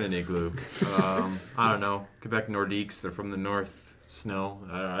and puck in an igloo. I don't know. Quebec Nordiques, they're from the north, snow.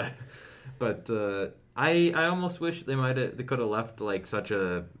 But I almost wish they could have left like such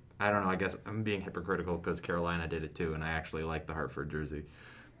a. I don't know. I guess I'm being hypocritical because Carolina did it too, and I actually like the Hartford jersey.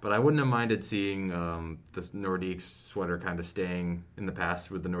 But I wouldn't have minded seeing this Nordiques sweater kind of staying in the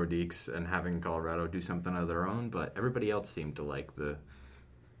past with the Nordiques and having Colorado do something of their own. But everybody else seemed to like the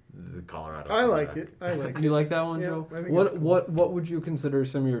the Colorado. I like quarterback. it. I like it. You like that one, Yeah, Joe? I think What it's cool. what would you consider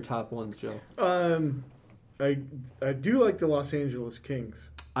some of your top ones, Joe? I do like the Los Angeles Kings.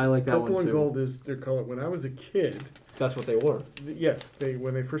 I like that Purple one and too. gold is their color. When I was a kid, That's what they wore. yes,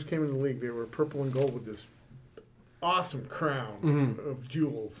 when they first came into the league, they were purple and gold with this awesome crown of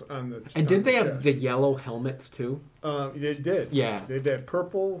jewels on the. And didn't they have chest. the yellow helmets too? They did. Yeah. They had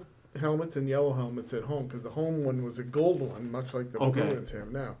purple helmets and yellow helmets at home because the home one was a gold one, much like the Okay. Bruins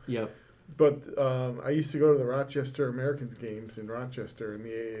have now. Yep. But I used to go to the Rochester Americans games in Rochester in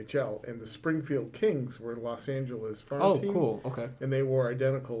the AHL, and the Springfield Kings were Los Angeles farm Oh, team. cool. Okay. And they wore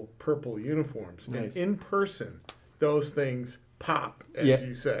identical purple uniforms. Nice. And in person, those things pop, as Yeah.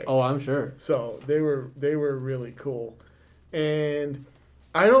 you say. Oh, I'm sure. So they were really cool. And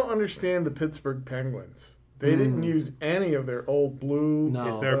I don't understand the Pittsburgh Penguins. They didn't use any of their old blue. No.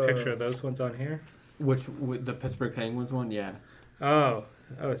 Is there a picture of those ones on here? Which with the Pittsburgh Penguins one? Yeah. Oh,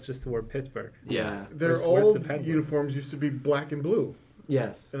 it's just the word Pittsburgh. Yeah. Their Where's the old Penguin? uniforms used to be black and blue.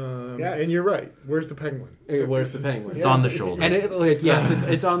 Yes. Yes. And you're right. Where's the Penguin? Where's the Penguin? It's on the shoulder. And it, like, yes,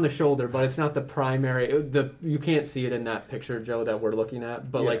 it's on the shoulder, but it's not the primary. You can't see it in that picture, Joe, that we're looking at.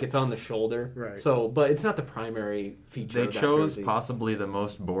 But Yeah. like, it's on the shoulder. Right. So, but it's not the primary feature. They of that chose jersey. possibly the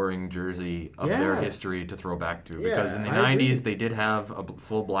most boring jersey of Yeah. their history to throw back to, because in the I agree. 90s they did have a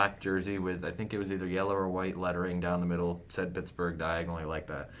full black jersey with, I think it was either yellow or white lettering down the middle, said Pittsburgh diagonally like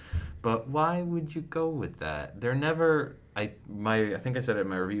that. But why would you go with that? They're never. I think I said it in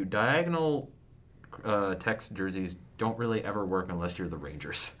my review. Diagonal text jerseys don't really ever work unless you're the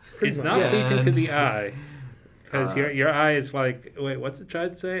Rangers. It's not Yeah. pleasing to the eye. Because Uh, your eye is like, wait, what's it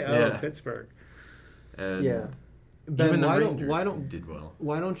trying to say? Oh, Yeah. Pittsburgh. And Yeah. Ben, even the why Rangers don't did well.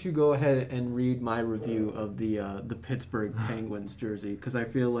 why don't you go ahead and read my review of the Pittsburgh Penguins jersey? Because I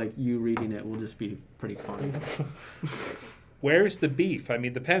feel like you reading it will just be pretty funny. Where's the beef? I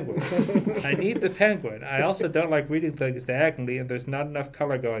mean, the penguin. I need the penguin. I also don't like reading things diagonally, and there's not enough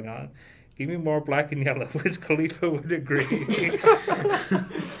color going on. Give me more black and yellow. Wiz Khalifa would agree.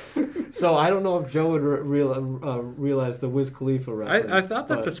 So I don't know if Joe would realize the Wiz Khalifa reference. I thought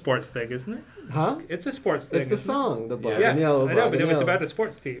that's a but- sports thing, isn't it? huh? It's a sports thing. It's the isn't song, the black It? and Yes, yellow. I know, black but and it was yellow. about a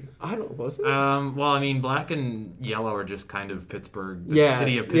sports team. I don't. Was it? Well, I mean, black and yellow are just kind of Pittsburgh, the Yes,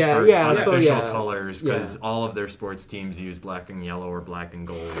 city of yeah, Pittsburgh's yeah, unofficial so yeah. colors, because Yeah. all of their sports teams use black and yellow or black and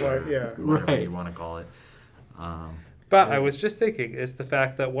gold, Right, or yeah. whatever Right. you want to call it. But I was just thinking, is the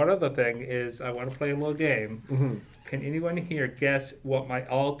fact that one other thing is I want to play a little game. Mm-hmm. Can anyone here guess what my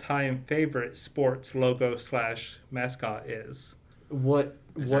all-time favorite sports logo / mascot is? What?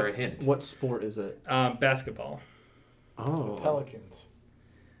 Is what, there a hint? What sport is it? Basketball. Oh. Pelicans.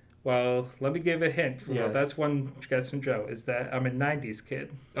 Well, let me give a hint. Well, Yes. that's one guess from Joe. Is that I'm a '90s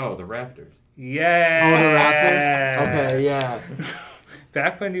kid. Oh, the Raptors. Yeah. Oh, the Raptors. Okay, yeah.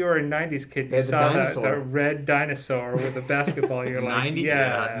 Back when you were a '90s kid, They you had the saw dinosaur. the red dinosaur with a basketball. You're like, 90,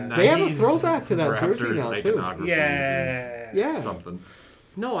 yeah, They have a 90s throwback to that jersey Raptors now, too. iconography yeah. Yeah. is something.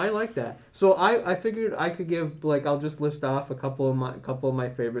 No, I like that. So I figured I could give, like, I'll just list off a couple of my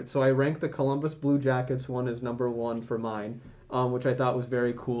favorites. So I ranked the Columbus Blue Jackets one as number one for mine, which I thought was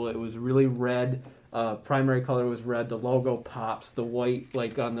very cool. It was really red. Primary color was red. The logo pops. The white,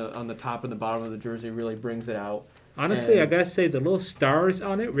 like on the top and the bottom of the jersey, really brings it out. Honestly, And- I gotta say the little stars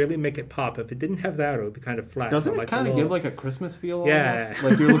on it really make it pop. If it didn't have that, it would be kind of flat. Doesn't But it like kind the of little- give like a Christmas feel? Yeah. Almost?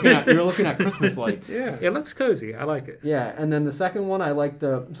 Like you're looking at Christmas lights. Yeah, it looks cozy. I like it. Yeah, and then the second one I like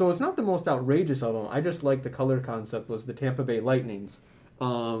so it's not the most outrageous of them. I just like the color concept was the Tampa Bay Lightnings,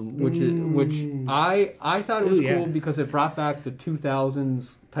 which I thought it was Ooh, yeah. cool because it brought back the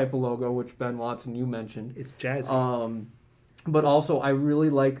 2000s type of logo, which Ben Watson you mentioned. It's jazzy. But also I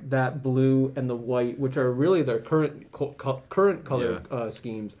really like that blue and the white, which are really their current color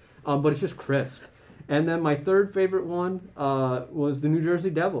schemes. But it's just crisp. And then my third favorite one was the New Jersey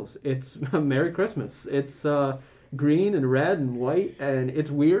Devils. It's Merry Christmas. It's green and red and white, and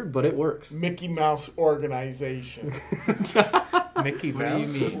it's weird, but it works. Mickey Mouse Organization. Mickey What do you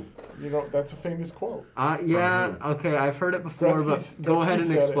Mouse. mean? You know, that's a famous quote. Yeah, okay, I've heard it before, but go ahead and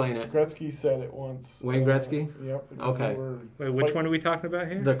said explain it. Gretzky said it once. Wayne Gretzky? Yep. because Okay. They were Wait, which fight- one are we talking about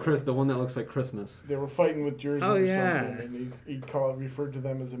here? The one that looks like Christmas. They were fighting with Jersey Oh, or yeah. something, and he referred to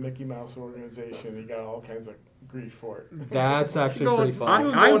them as a Mickey Mouse organization. He got all kinds of grief for it. That's actually pretty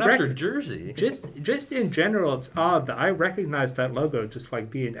funny. I Going after rec- Jersey. Just in general, it's odd that I recognize that logo just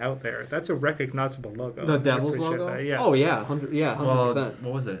like being out there. That's a recognizable logo. The I Devils appreciate logo? that, yes. Oh yeah, 100%. Well,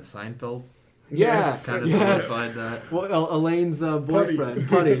 what was it? Seinfeld Yes, kind of yes. solidified that. Well, Elaine's boyfriend,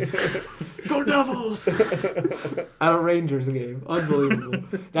 Putty. Go Devils! At a Rangers game. Unbelievable.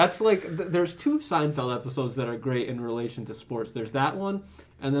 That's like, there's two Seinfeld episodes that are great in relation to sports. There's that one,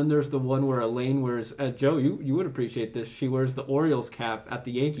 And then there's the one where Elaine wears, Joe, you would appreciate this. She wears the Orioles cap at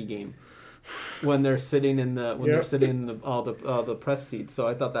the Yankee game when they're sitting in all the press seats. So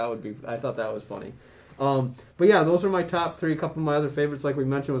I thought that was funny. But yeah, those are my top 3. A couple of my other favorites, like we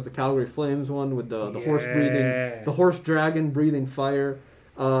mentioned, was the Calgary Flames one with the horse dragon breathing fire.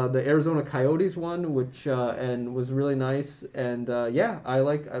 The Arizona Coyotes one, which and was really nice. And I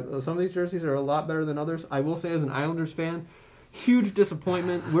like some of these jerseys are a lot better than others. I will say, as an Islanders fan, huge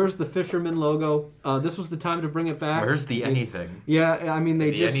disappointment. Where's the fisherman logo? This was the time to bring it back. Where's the anything? Yeah, I mean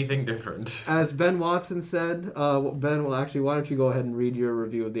anything different. As Ben Watson said, Ben, well, actually, why don't you go ahead and read your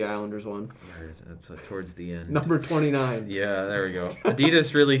review of the Islanders one? It's towards the end. Number 29. Yeah, there we go.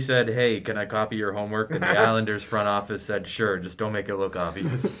 Adidas really said, "Hey, can I copy your homework?" And the Islanders front office said, "Sure, just don't make it look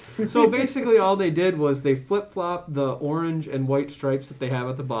obvious." So basically, all they did was they flip-flopped the orange and white stripes that they have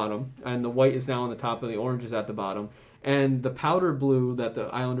at the bottom, and the white is now on the top and the orange is at the bottom. And the powder blue that the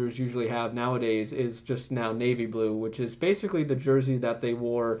Islanders usually have nowadays is just now navy blue, which is basically the jersey that they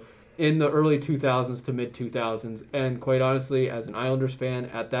wore in the early 2000s to mid 2000s. And quite honestly, as an Islanders fan,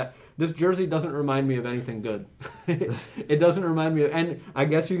 this jersey doesn't remind me of anything good. It doesn't remind me of, and I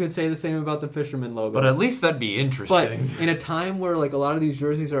guess you could say the same about the fisherman logo. But at least that'd be interesting. But in a time where like a lot of these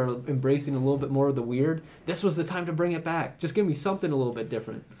jerseys are embracing a little bit more of the weird, this was the time to bring it back. Just give me something a little bit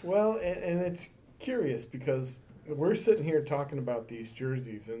different. Well, and it's curious because we're sitting here talking about these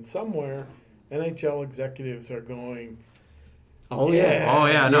jerseys, and somewhere NHL executives are going, Oh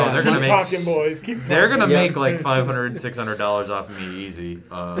yeah. No, they're gonna keep make talking, boys. Keep talking. They're gonna make like $500, $600 off of me easy.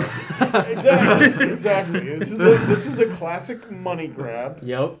 Exactly. This is a classic money grab.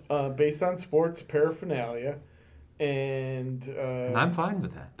 Yep. Based on sports paraphernalia, and I'm fine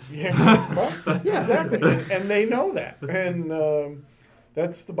with that. Yeah. Well, yeah. Exactly. And they know that, and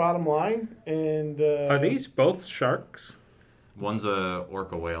that's the bottom line. And are these both sharks? One's a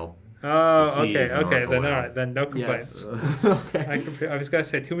orca whale. Oh, okay. Then all right. Then no complaints. Yes. Okay. I was gonna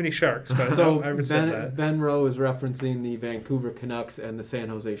say too many sharks, but so I rescind that. Ben Rowe is referencing the Vancouver Canucks and the San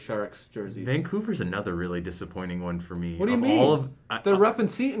Jose Sharks jerseys. Vancouver's another really disappointing one for me. What do you mean? They're repping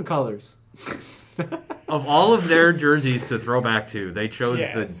Seton colors. Of all of their jerseys to throw back to, they chose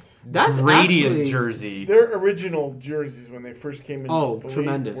the gradient jersey. Their original jerseys when they first came in. Oh,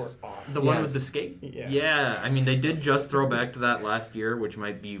 tremendous! Were awesome. The one with the skate. Yes. Yeah, I mean they did just throw back to that last year, which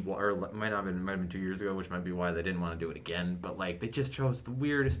might have been 2 years ago, which might be why they didn't want to do it again. But like they just chose the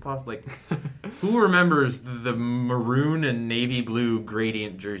weirdest possible. Like, who remembers the maroon and navy blue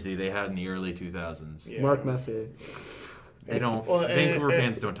gradient jersey they had in the early 2000s? Yeah. Mark Messier. They don't. Vancouver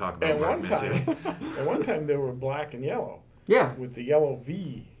fans don't talk about Mark Messier. At one time, they were black and yellow. Yeah. With the yellow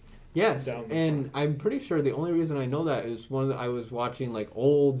V. Yes, and I'm pretty sure the only reason I know that is I was watching like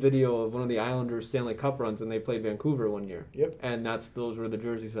old video of one of the Islanders Stanley Cup runs, and they played Vancouver one year. Yep. And those were the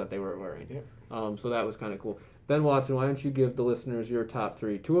jerseys that they were wearing. Yep. So that was kind of cool. Ben Watson, why don't you give the listeners your top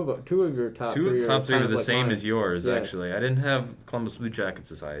 3? Two of your top 3. Two of the top 3 are the like same mine. as yours, Yes. actually. I didn't have Columbus Blue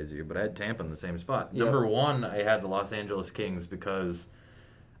Jackets as high as you, but I had Tampa in the same spot. Yep. Number 1, I had the Los Angeles Kings because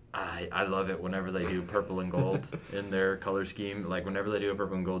I love it whenever they do purple and gold in their color scheme. Like, whenever they do a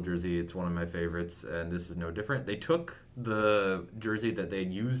purple and gold jersey, it's one of my favorites, and this is no different. They took the jersey that they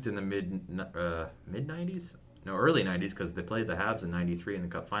used in the mid-90s? No, early 90s, because they played the Habs in 93 in the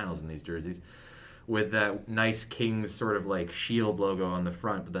Cup Finals in these jerseys, with that nice Kings sort of like shield logo on the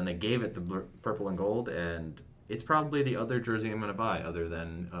front, but then they gave it the purple and gold, and it's probably the other jersey I'm going to buy other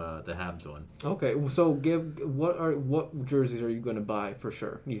than the Habs one. Okay, so what jerseys are you going to buy for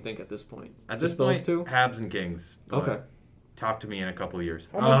sure, you think, at this point? At this those point, two? Habs and Kings. Okay. Talk to me in a couple of years.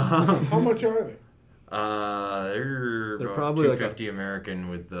 How much are they? They're about probably $250 American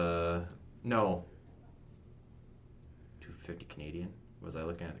with the... No. $250 Canadian. Was I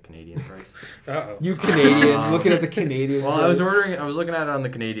looking at the Canadian price? Uh-oh. You Canadian, looking at the Canadian. Well, I was looking at it on the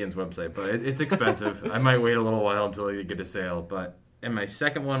Canadians website, but it's expensive. I might wait a little while until you get a sale. And my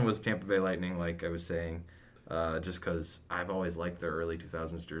second one was Tampa Bay Lightning, like I was saying, just because I've always liked their early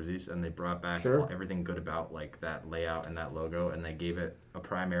 2000s jerseys, and they brought back everything good about like that layout and that logo, and they gave it a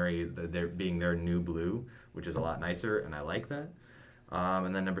primary, being their new blue, which is a lot nicer, and I like that.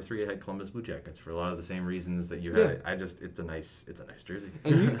 And then number 3, I had Columbus Blue Jackets for a lot of the same reasons that you had. Yeah. It's a nice jersey.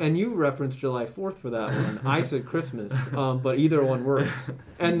 And you referenced July 4th for that one. I said Christmas, but either one works.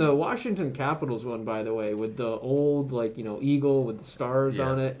 And the Washington Capitals one, by the way, with the old eagle with the stars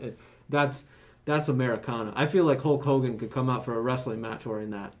on it, that's Americana. I feel like Hulk Hogan could come out for a wrestling match wearing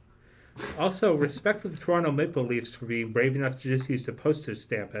that. Also, respect to the Toronto Maple Leafs for being brave enough to just use the postage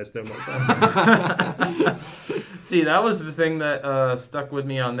stamp as their logo. See, that was the thing that stuck with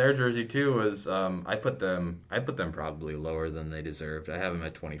me on their jersey too. Was I put them probably lower than they deserved. I have them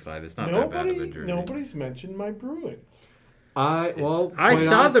at 25. It's not that bad of a jersey. Nobody's mentioned my Bruins. I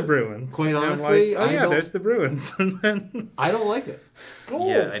saw the Bruins. Quite and I'm honestly, like, there's the Bruins. And then I don't like it. Gold.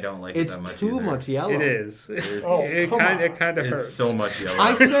 Yeah, I don't like it It's that much too either. much yellow. it is. Oh, It come kind on. of hurts. It's so much yellow.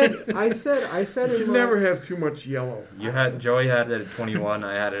 I said You in never have too much yellow. Joey had it at 21.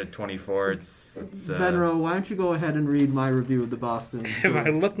 I had it at 24. It's Benro, why don't you go ahead and read my review of the Boston? Am I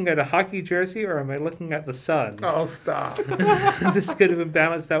Bruins? looking at a hockey jersey or am I looking at the sun? Oh, stop. This could have been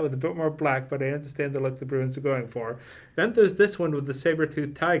balanced out with a bit more black, but I understand the look the Bruins are going for. Then there's this one with the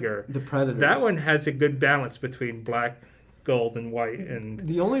saber-toothed tiger. The Predators. That one has a good balance between black, gold, and white, and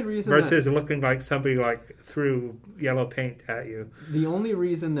The only reason versus looking like somebody threw yellow paint at you. The only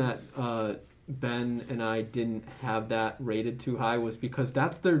reason that Ben and I didn't have that rated too high was because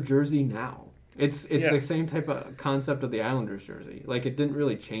that's their jersey now. It's the Yes. same type of concept of the Islanders jersey. Like, it didn't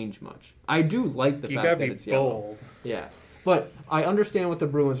really change much. I do like the You fact gotta that be it's yellow. bold. Yeah. But I understand what the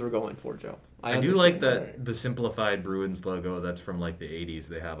Bruins were going for, Joe. I do like understand. that the simplified Bruins logo that's from like the 80s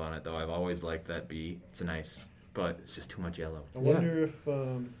they have on it though. I've always liked that beat. It's nice, but it's just too much yellow. I wonder if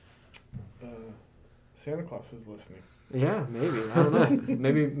Santa Claus is listening. Yeah, maybe. I don't know.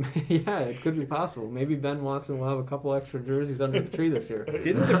 Maybe, yeah, it could be possible. Maybe Ben Watson will have a couple extra jerseys under the tree this year.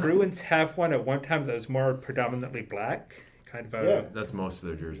 Didn't the Bruins have one at one time that was more predominantly black? Kind of a... Yeah. That's most of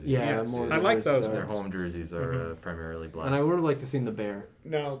their jerseys. Yeah, Yes. more of I the like jerseys those. are. Their home jerseys are primarily black. And I would have liked to seen the bear.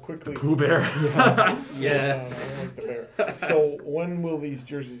 Now, quickly. Pooh Bear. Yeah. I don't like the bear. So, when will these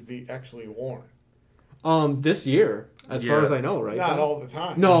jerseys be actually worn? This year, as far Yeah. as I know, right? Not Ben? all the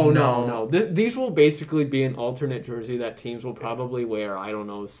time. No. These will basically be an alternate jersey that teams will probably wear, I don't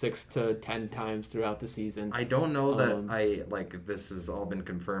know, 6 to 10 times throughout the season. I don't know that if this has all been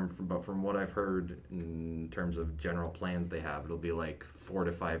confirmed, but from what I've heard in terms of general plans they have, it'll be like 4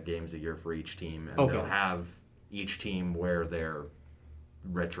 to 5 games a year for each team, and Okay. they'll have each team wear their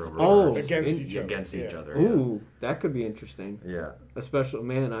retro Oh, reverse Against each other. other. Ooh, that could be interesting. Yeah. Especially,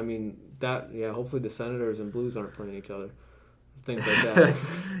 man, I mean, hopefully the Senators and Blues aren't playing each other. Things like that.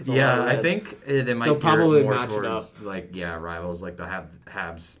 It's a lot Yeah, of I red. think they might They'll gear probably it more match it towards rivals. Like they'll have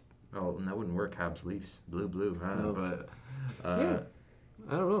Habs. Oh, and that wouldn't work. Habs Leafs, blue, huh? No. But Yeah.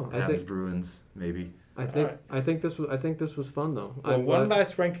 I don't know. Habs Bruins maybe. I think this was fun though. Well, one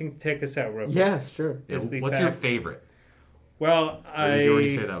last ranking to take us out, real quick. Yes, sure. Is the What's your fact- fact? Well, Or did you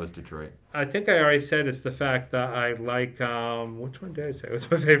already say that was Detroit? I think I already said it's the fact that I like. Which one did I say was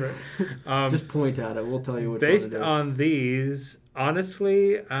my favorite? Just point at it. We'll tell you which Based one it is. on these,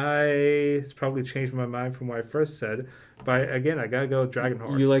 honestly, it's probably changed my mind from what I first said. But again, I gotta go with Dragon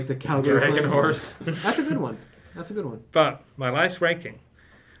Horse. You like the Calgary Dragon Flames. Horse. That's a good one. That's a good one. But my last ranking.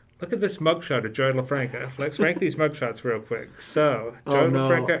 Look at this mugshot of Joey LaFranca. Let's rank these mugshots real quick. So, Joey no.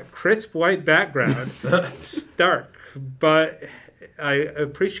 LaFranca, crisp white background, stark, but I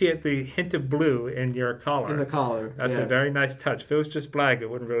appreciate the hint of blue in your collar. In the collar. That's a yes. very nice touch. If it was just black, it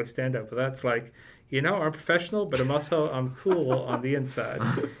wouldn't really stand out. But that's like, I'm professional, but I'm cool on the inside.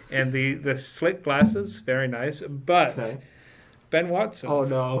 And the slick glasses, very nice. But Okay. Ben Watson Oh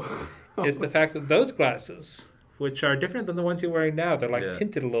no. is the fact that those glasses, which are different than the ones you're wearing now, they're like Yeah.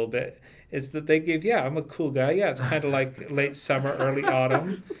 tinted a little bit, is that they give, I'm a cool guy. Yeah, it's kind of like late summer, early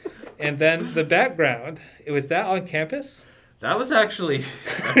autumn. And then the background, was that on campus? That was actually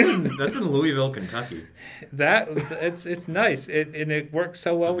that's in Louisville, Kentucky. It's nice. It works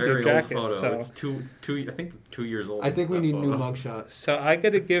so well It's a with very your old jacket. photo. So. It's two. I think 2 years old. I think we that need new photo. mugshots. So I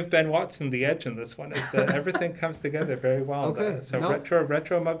got to give Ben Watson the edge in this one. Is that everything comes together very well. Okay, So no. retro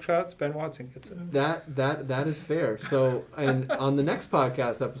mugshots, Ben Watson gets it. That is fair. So, and on the next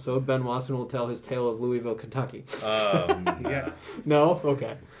podcast episode, Ben Watson will tell his tale of Louisville, Kentucky. Yes. No,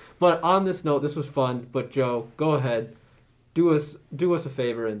 okay. But on this note, this was fun. But Joe, go ahead, do us a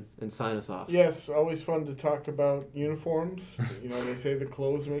favor and sign us off. Yes, always fun to talk about uniforms. They say the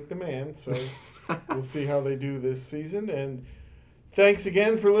clothes make the man, so we'll see how they do this season. And thanks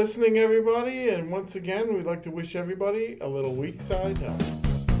again for listening, everybody. And once again, we'd like to wish everybody a little weak side health.